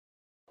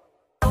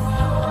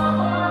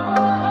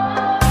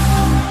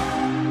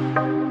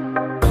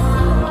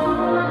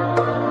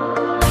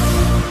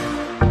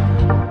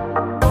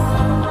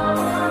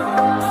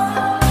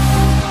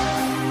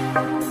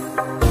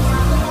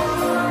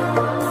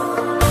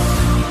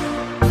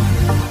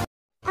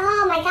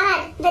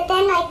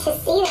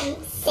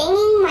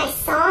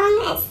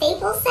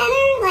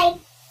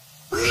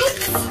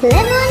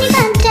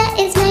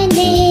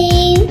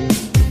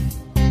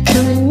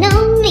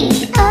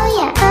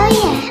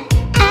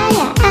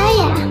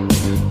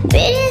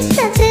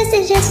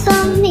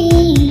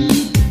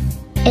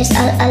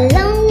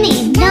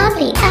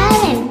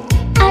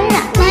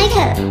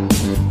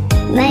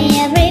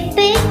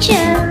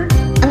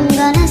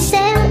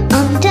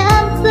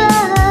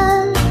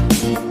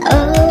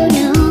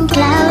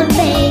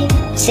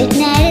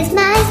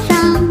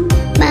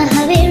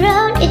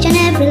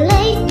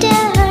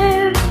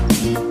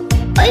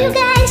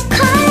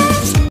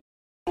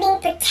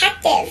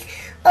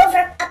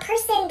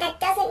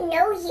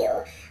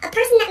A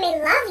person that may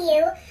love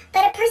you,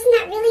 but a person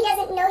that really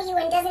doesn't know you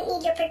and doesn't need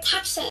your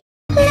protection.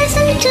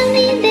 Listen to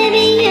me,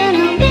 baby, you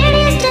know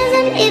Venus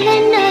doesn't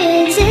even know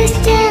your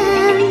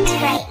existence.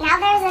 Right, now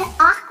there's an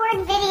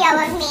awkward video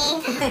of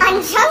me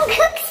on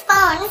Jungkook's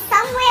phone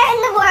somewhere in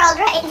the world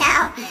right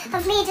now,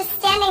 of me just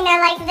standing there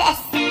like this.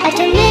 I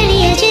told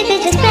many a chick that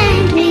just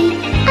pranked me.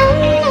 I'm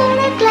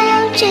not a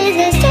cloud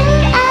chaser, still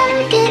I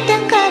don't get the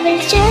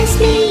coverage,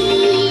 just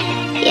me.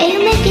 Yeah,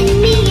 you're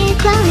making me a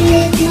clown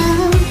with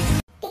now.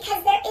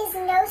 Because there is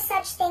no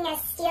such thing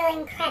as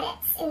stealing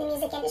credits in the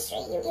music industry.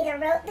 You either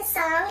wrote the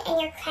song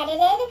and you're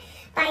credited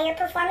by your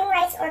performing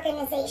rights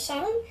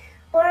organization,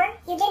 or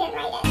you didn't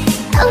write it.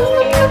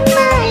 Oh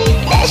my,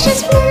 that's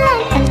just my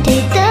life. I'll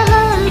take the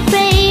whole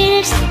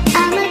praise.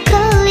 I'ma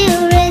call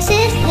you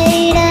racist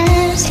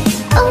haters.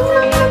 Oh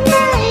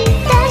my,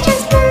 that's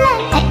just my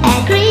life.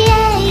 I agree,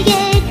 I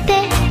get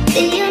paid.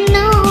 Do you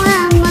know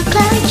I'm a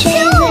cloud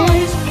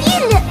chaser? You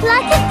look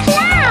like a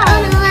clown!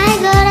 Oh no, I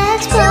got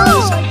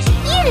exposed.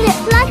 You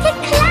look like a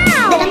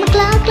clown! That I'm a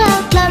cloud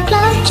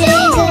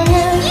chaser.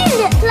 You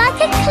look like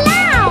a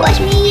clown! Watch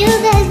me, you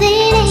guys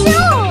dating.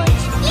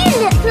 You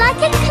look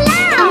like a clown!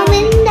 I'm a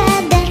window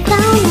that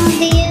clown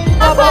of you.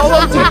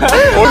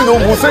 머리 너무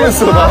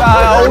못생겼어.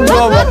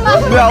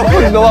 엉덩아, 내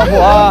앞머리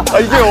너무 아파.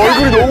 이게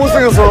얼굴이 너무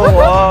못생겼어.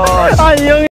 와. 이 형이